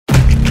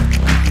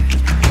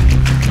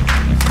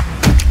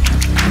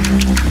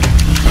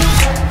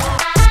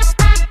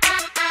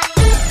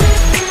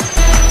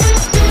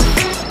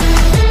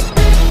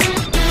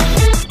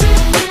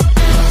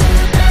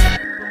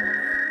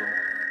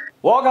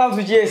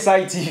Welcome to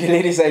GhSite TV,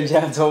 ladies and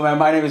gentlemen.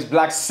 My name is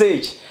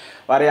BlackStarLineFestival.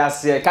 But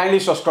as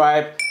kindly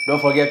subscribe, don't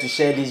forget to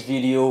share this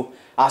video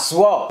as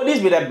well. This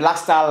will be the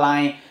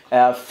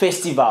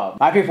BlackStarLineFestival.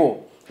 My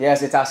people,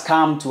 yes, it has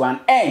come to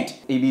an end.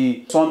 It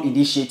be some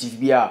initiative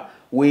here.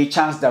 We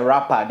Chance the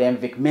rapper, then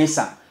Vic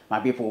Mason. My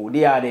people,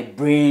 they are the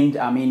brain,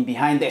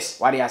 behind this.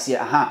 What they are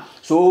saying,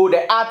 So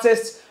the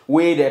artists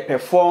where they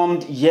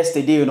performed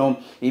yesterday, it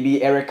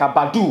be Erica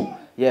Badu.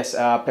 Yes,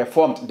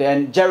 performed.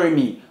 Then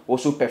Jeremy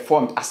also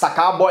performed.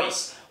 Asaka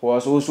Boys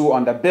was also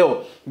on the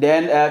bill.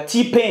 Then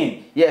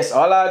T-Pain, yes,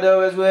 all I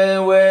do is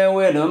win,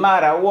 no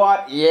matter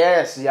what.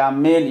 Yes,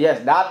 yes,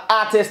 that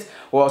artist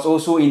was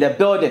also in the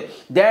building.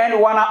 Then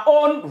our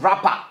own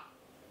rapper,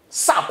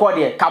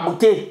 Sarkodie,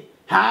 Kabute,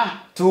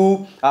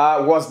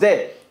 was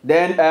there.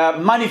 Then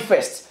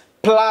Manifest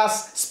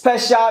plus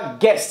special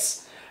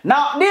guests.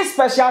 Now this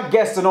special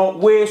guest,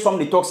 where some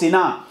the talks in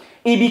now,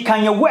 it be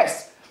Kanye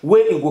West,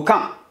 where it go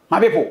come. My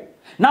people,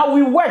 now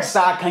we watch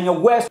Kanye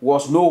West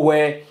was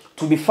nowhere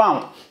to be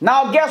found.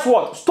 Now guess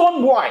what?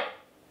 Stonebwoy,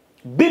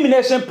 Beam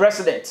Nation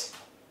president.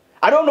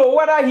 I don't know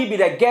whether he be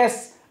the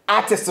guest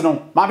artist,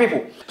 my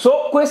people.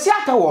 So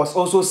Kwesiaka was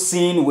also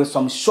seen with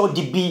some short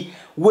DB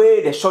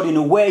where the short in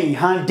the way in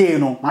hand day,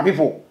 my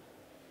people.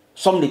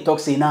 Some they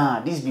talk say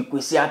this be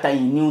Kwesiaka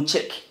in new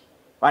check.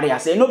 What they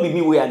say, no be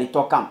me where they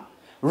talk come.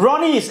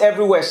 Ronnie is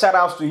everywhere. Shout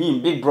outs to him,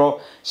 big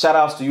bro. Shout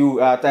outs to you.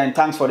 And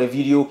thanks for the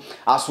video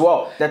as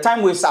well. The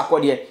time we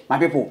Sarkodie, my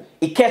people,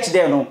 he catch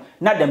there,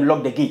 not them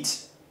lock the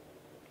gate.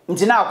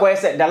 Until now, I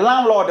said the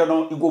landlord,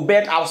 you go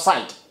bed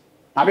outside,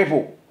 my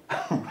people.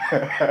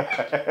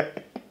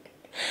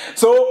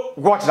 So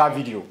watch that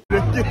video.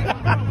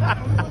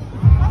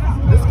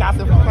 This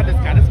castle,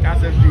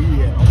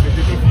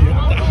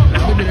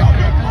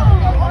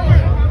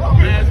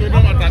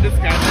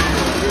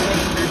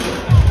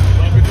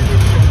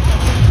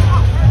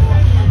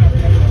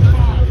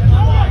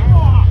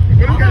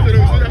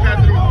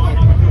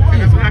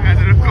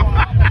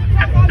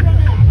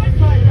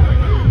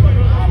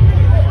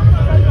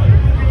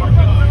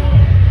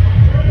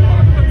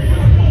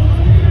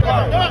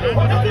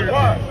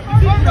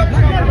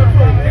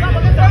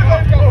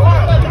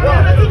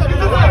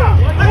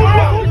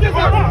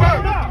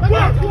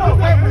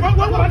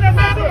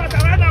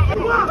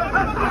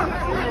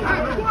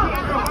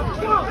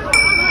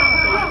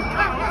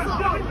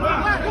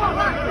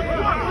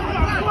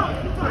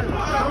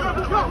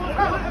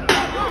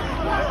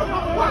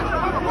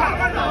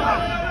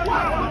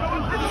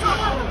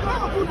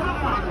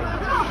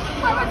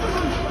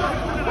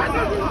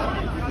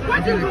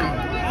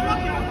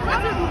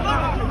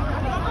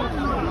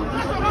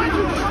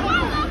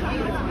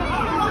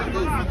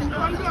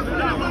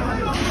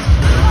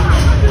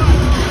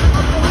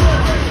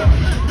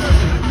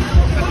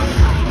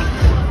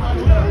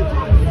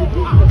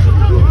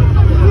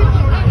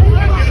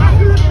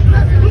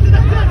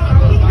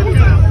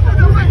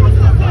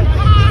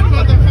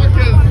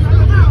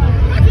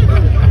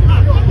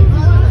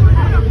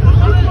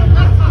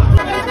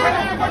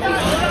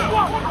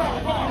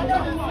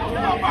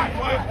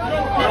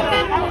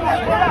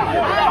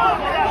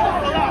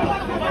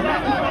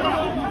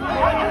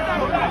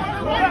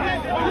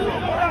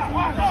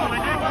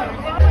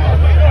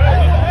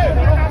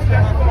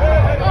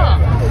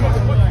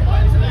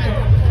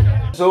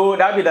 So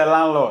that be the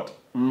landlord.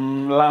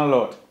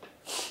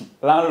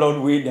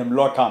 Landlord with them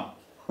lock come.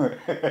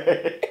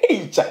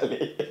 Hey,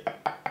 Charlie.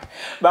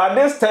 But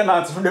this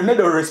tenants, they need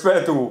to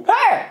respect to.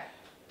 Hey,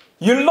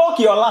 you lock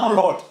your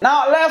landlord.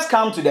 Now let's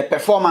come to the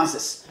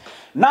performances.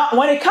 Now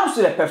when it comes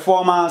to the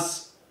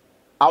performance,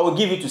 I will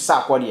give it to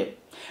Sarkodie.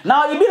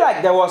 Now it be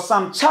like there was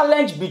some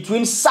challenge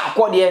between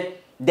Sarkodie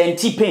then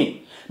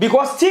T-Pain,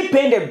 because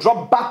T-Pain they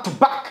drop back to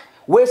back,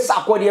 where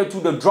Sarkodie to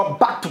the drop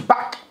back to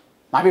back.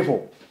 My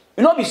people.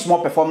 You know, be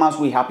small performance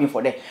we happy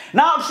for them.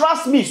 Now,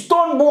 trust me,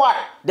 Stonebwoy,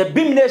 the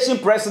Beam Nation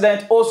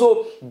president,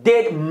 also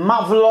did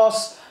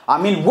marvelous,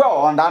 well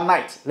on that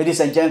night,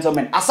 ladies and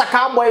gentlemen.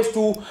 Asaka Boys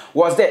too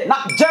was there.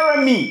 Now,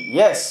 Jeremy,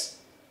 yes.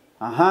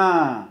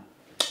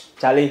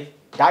 Charlie,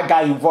 that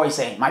guy in voice,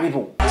 my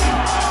people.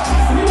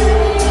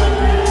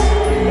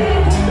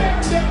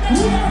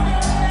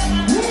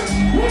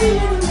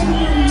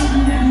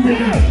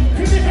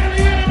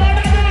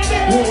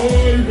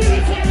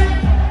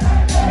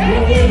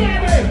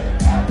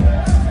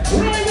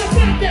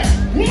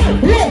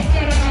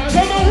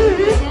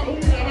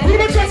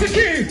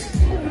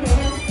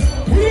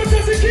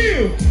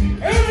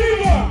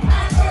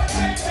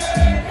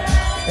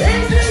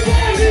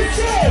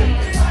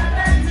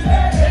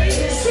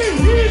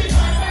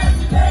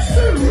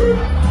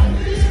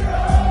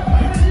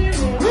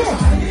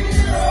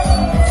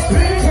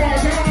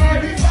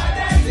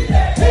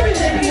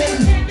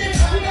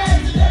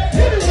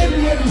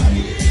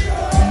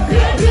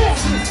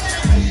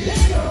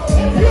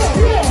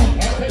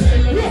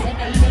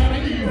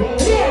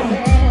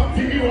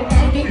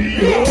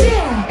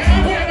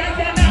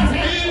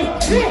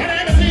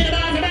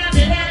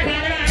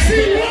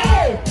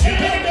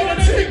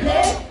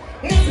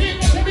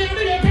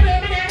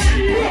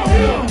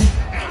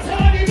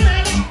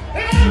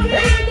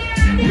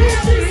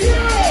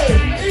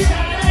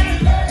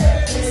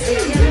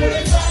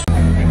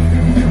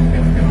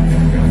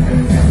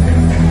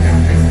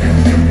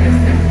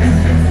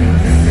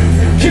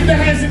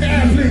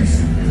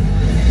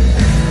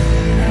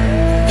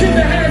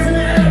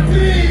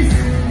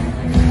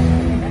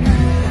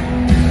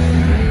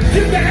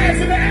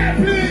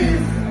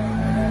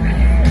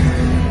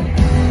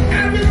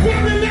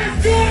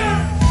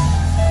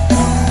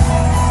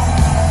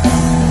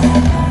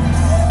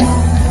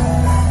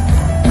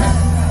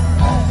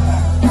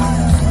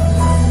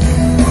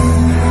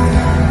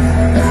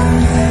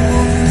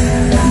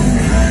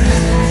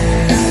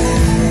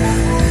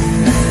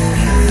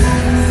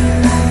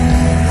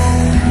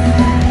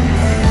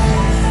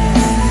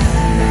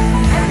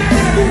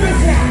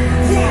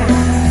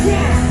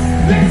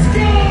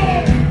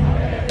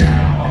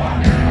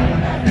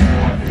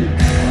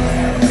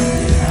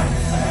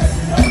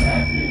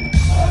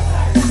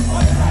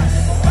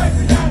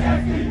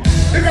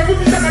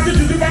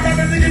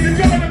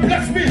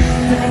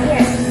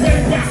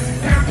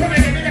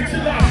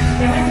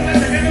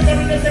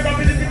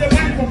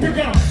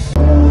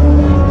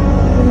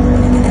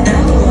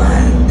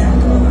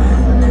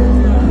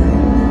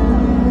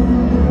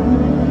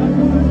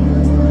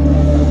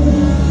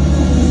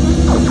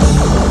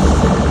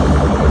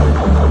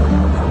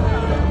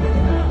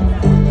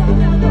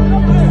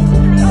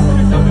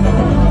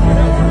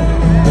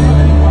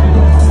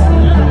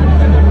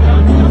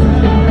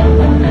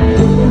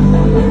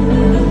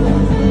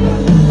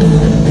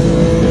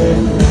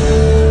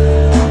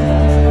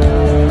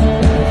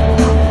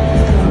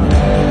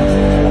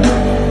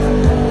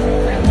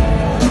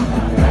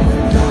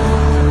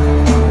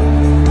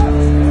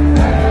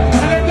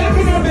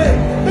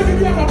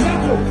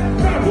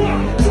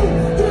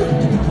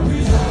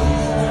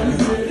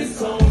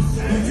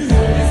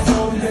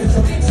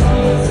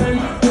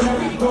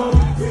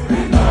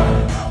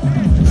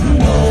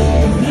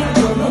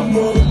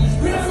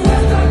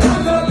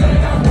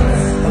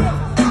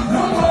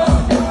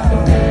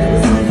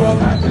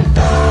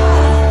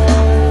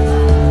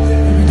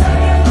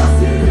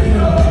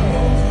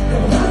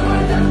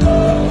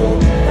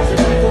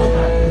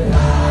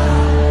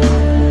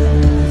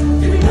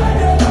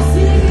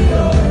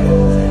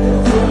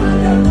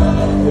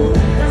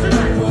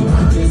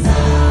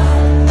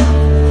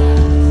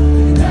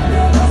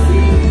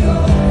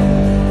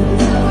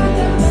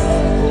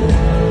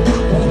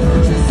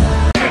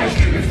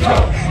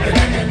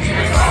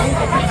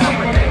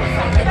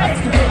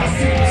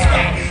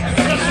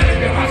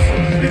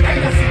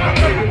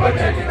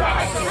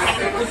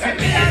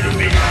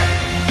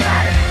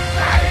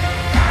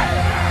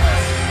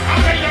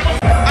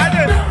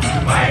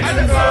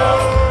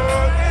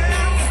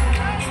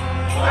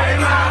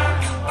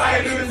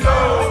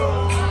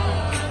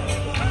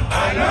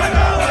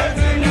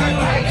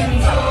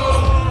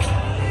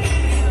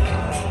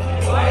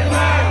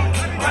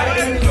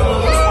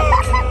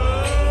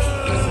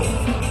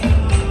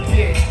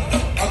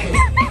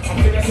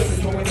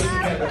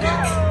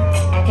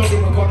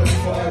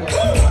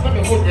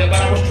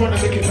 Trying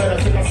to make it better,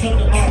 pick up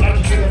something hard, like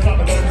you did in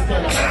front of the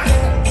Stella. I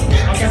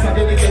guess I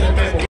didn't get it,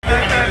 baby. I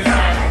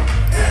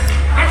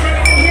read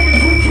all the women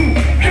who do.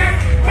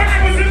 When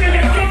I was in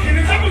there talking,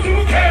 and that was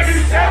who cared.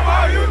 You said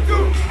how you do.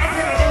 I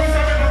read all the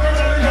women who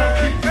do.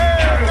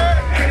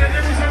 And then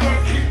every time I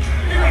keep.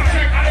 You know,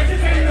 check, I just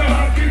say you know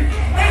how to keep.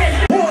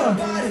 1,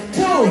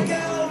 2,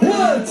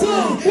 1,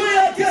 2, 3,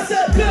 I guess I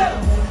go.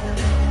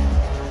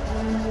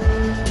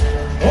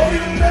 Oh,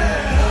 you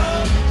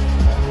man.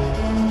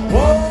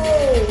 Whoa.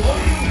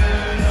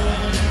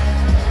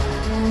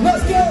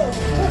 Let's go!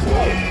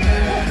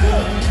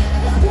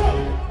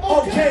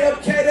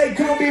 Okay, they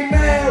gon' be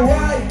mad,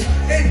 right?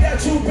 Ain't that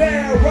too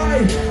bad,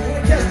 right?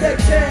 Wanna catch that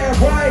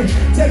cab, right?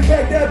 Take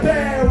back that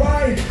bag,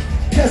 right?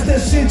 Guess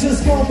that she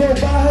just gon' go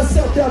buy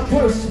herself that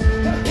purse.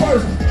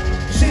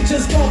 She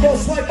just gon' go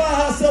swipe by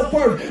herself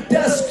first.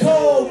 That's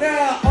cold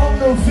now, I'm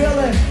the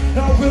villain.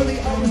 No, really,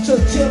 I was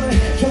just chillin'.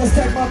 Tryna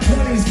stack my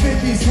 20s,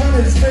 50s,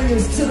 100s,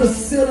 millions to the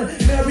ceiling.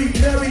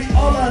 Mary,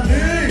 all I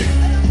need.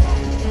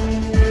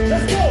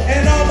 Let's go.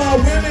 And all my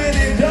women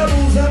in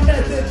doubles, I'm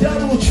at the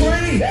double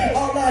tree.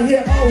 All I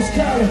hear, O's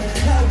calling,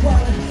 hot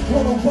water,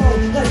 roll,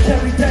 like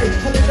every day.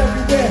 I live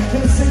everywhere,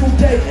 in a single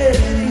day,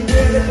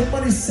 anywhere that the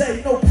money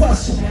say. No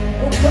questions,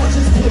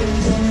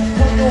 please.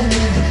 Come on,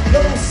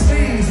 don't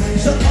sneeze,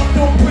 shut up,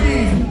 don't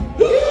breathe.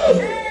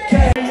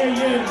 Okay.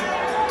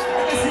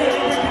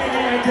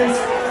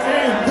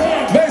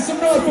 Make some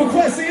noise for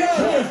Question. 1,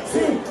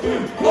 2,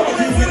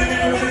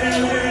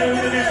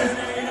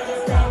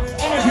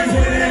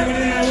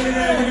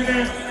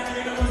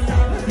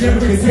 never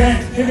be gang,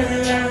 living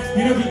in life,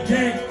 you know we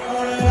gang.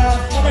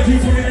 All my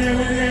keys winning there,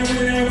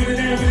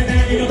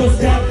 you know don't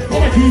stop. All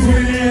my keys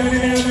winning there,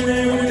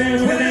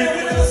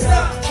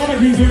 all my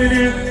keys winning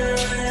there,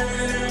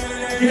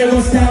 you know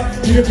don't stop.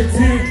 You know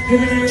pretend,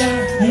 living in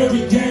life, you know we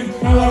gang.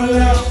 All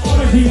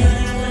my keys,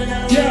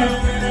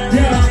 yeah.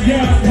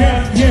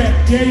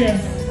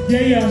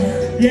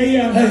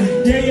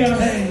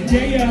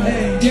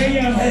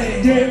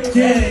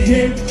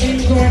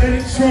 Ain't going to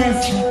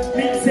trust.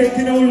 Ain't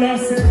taking no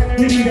losses.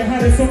 We need the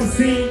hottest on the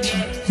scene.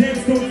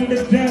 James go from the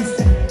dust.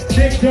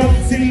 Neck up,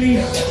 silly.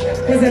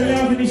 Cause I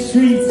love in these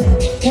streets.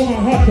 Pour my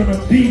heart on the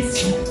beats.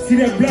 See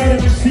that blood on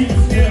the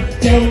sheets. Yeah,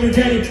 down in the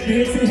valley.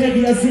 It's so heavy.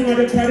 I zoom out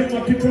the party. My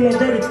people are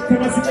ready.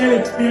 Come on, see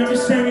Ellie. Me, I'm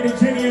sharing the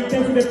journey. I'm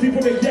there for the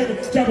people that get it.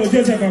 Jabba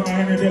just have a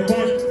mind in their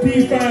bunch.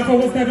 P5, I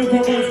was never for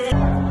months.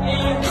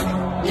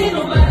 Ain't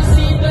nobody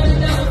see better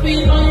than a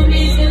beat on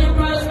these and the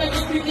products make the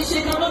freaky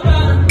shit come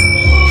about.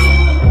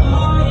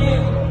 Oh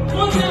yeah,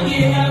 don't tell me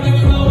how we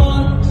go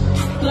on.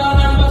 Cloud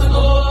I'm about to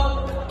go up.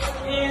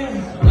 Yeah.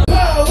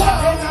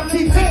 And I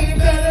keep hating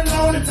that and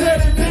on the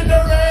teddy pin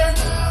around.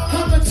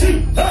 I'm a cheat,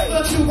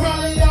 but you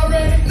probably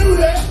already knew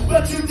that.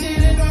 But you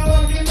didn't know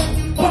I can make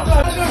you fuck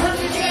up and hurt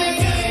the gang.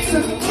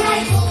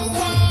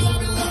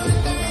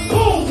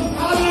 Boom,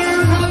 I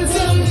learned how to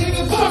tell a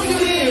nigga fuck you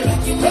in.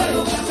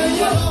 Say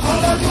yo,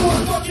 all I do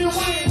is fucking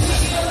win.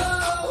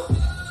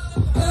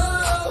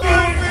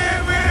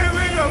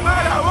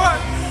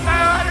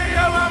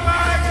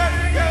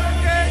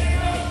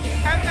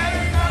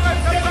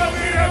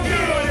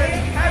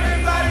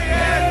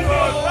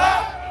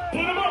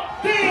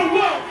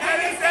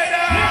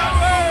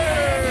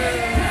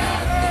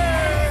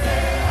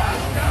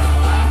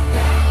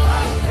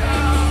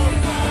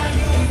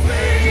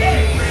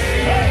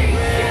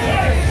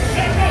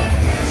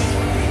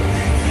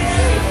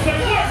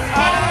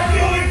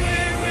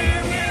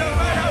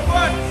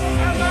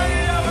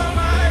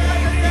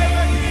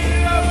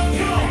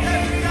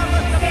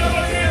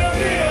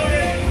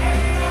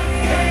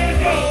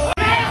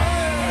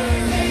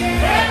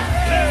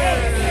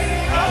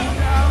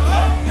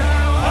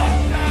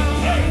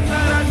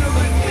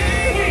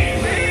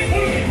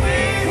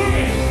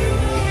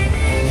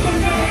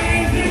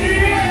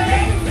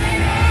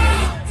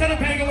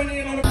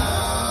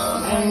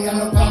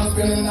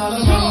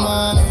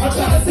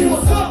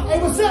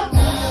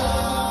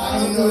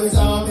 It's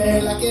all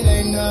day like it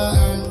ain't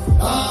none.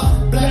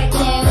 Black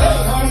car,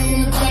 party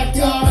in the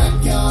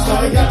backyard.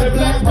 Shawty got the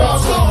black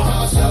box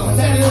on.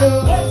 Let it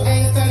look,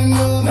 ain't nothing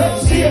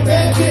new. She a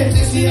bad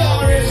bitch, she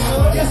already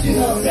know. Yes, you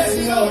know, yes,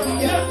 you know.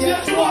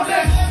 Yeah, she want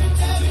that.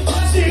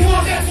 She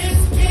want that.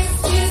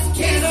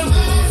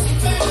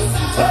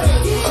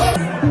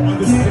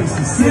 This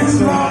is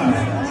 6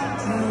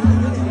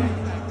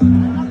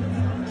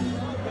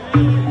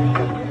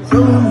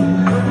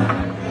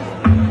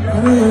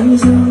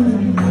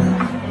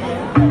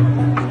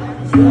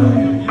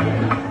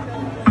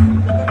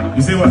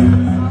 You see what?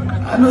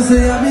 I know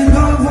say I've been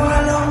gone for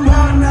a long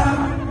time now.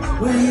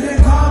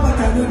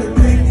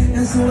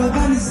 so I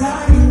got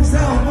inside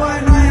himself,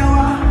 boy, now you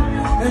are.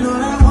 And all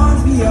I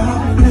want be a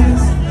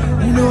happiness.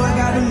 You know I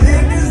gotta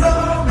make this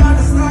love,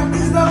 gotta start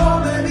this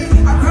love, baby.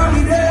 I can't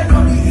be there,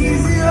 don't be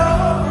easy, oh.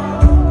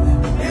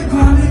 They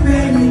call me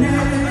baby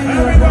name.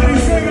 Everybody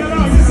sing it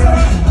along, you say.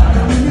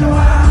 When you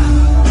are,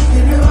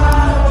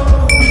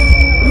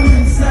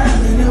 inside,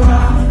 when you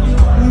are,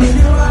 when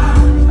you are,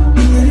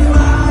 when you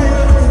are,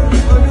 yeah.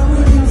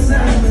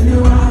 Inside, when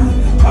you are,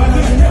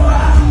 when you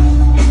are,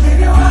 when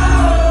you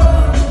are,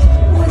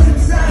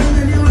 inside,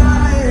 when you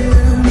are, yeah.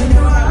 When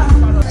you are.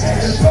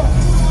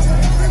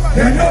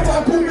 They never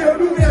put me on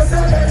do me a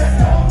second.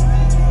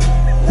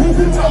 Who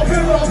could talk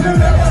about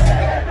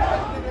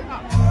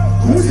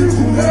who's you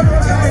who never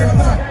die?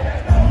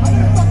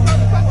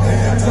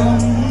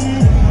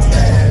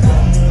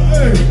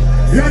 Hey,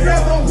 you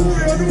never put me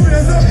on do me a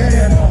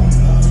second.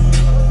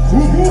 Who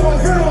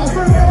talk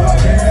about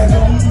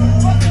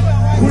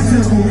who's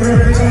you who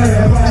never die?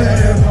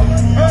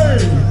 Hey.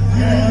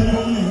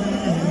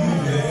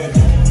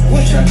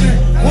 What's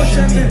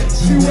your name?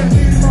 She went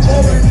in my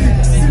already.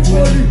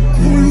 Sarkodie,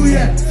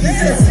 Huluya, this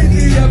is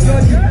Sydney, your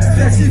body,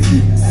 Recipe,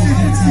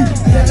 CDT,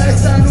 the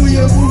lifestyle of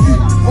your movie.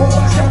 Oh, I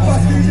shall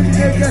pass me to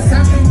get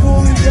something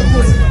going in the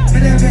bush.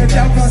 And then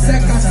jump on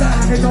second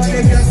side, and don't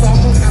get some.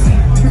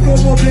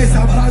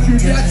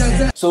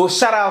 So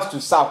shout out to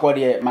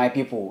Sarkodie, my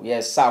people.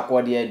 Yes,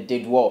 Sarkodie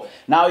did well.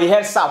 Now you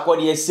heard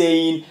Sarkodie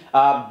saying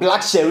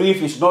Black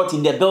Sheriff is not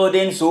in the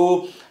building.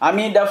 So I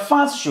mean the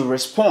fans should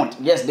respond.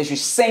 Yes, they should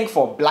sing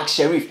for Black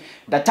Sheriff.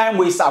 The time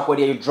we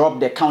Sarkodie dropped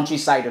the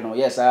countryside, you know.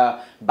 Yes,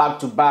 back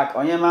to back.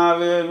 Oh,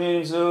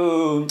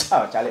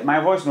 Charlie, my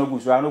voice no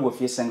good, so I no go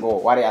feel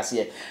single. What I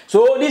say.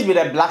 So this be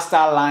the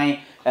BlackStarLine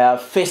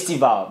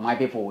Festival, my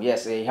people.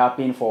 Yes, it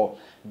happened for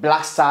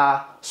Black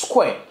Star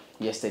Square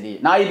yesterday.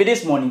 Now if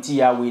this morning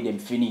tia with them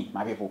fini,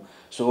 my people.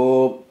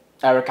 So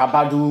Erica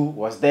Badu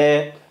was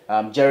there,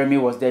 Jeremy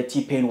was there,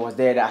 T-Pain was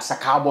there, the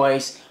Asaka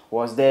Boys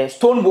was there,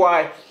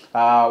 Stonebwoy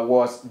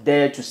was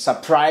there to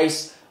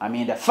surprise, I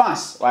mean the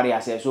fans, what they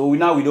say. So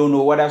now we don't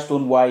know whether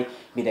Stonebwoy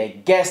be the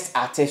guest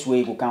artist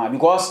way go come,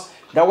 because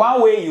the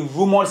one way you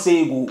rumor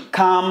say go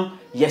come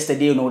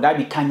yesterday, you know, that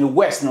be Kanye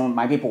West, no,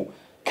 my people.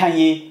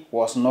 Kanye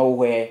was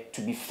nowhere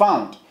to be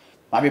found.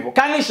 My people,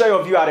 kindly share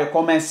your view at the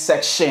comment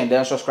section,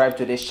 then subscribe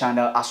to this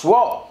channel as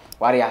well.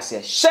 What I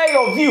say, share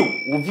your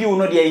view. View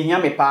no dey hear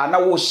me pa.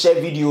 Now we share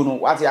video no.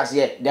 What I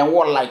say, then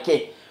what like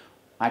it.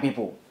 My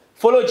people,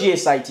 follow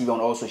GhSite TV on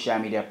all social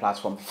media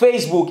platforms.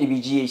 Facebook it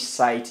be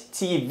GhSite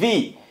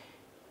TV.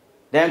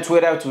 Then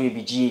Twitter to it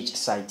be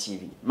GhSite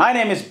TV. My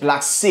name is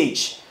Black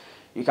Sage.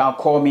 You can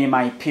call me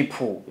my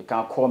people. You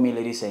can call me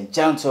ladies and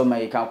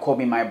gentlemen. You can call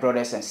me my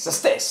brothers and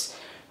sisters.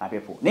 My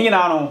people,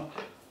 no,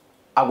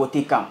 I go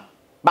take them.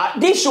 But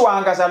this show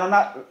I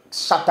not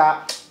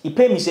shatter. He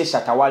pay me say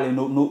shatter while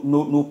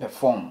no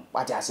perform.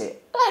 What I say?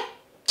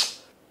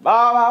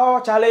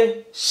 Like,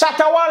 Charlie,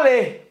 shatter while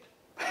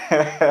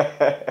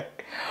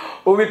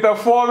we'll be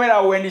performing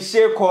at Wendy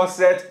Shea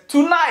concert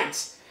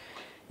tonight.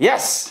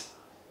 Yes,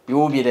 you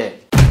will be there.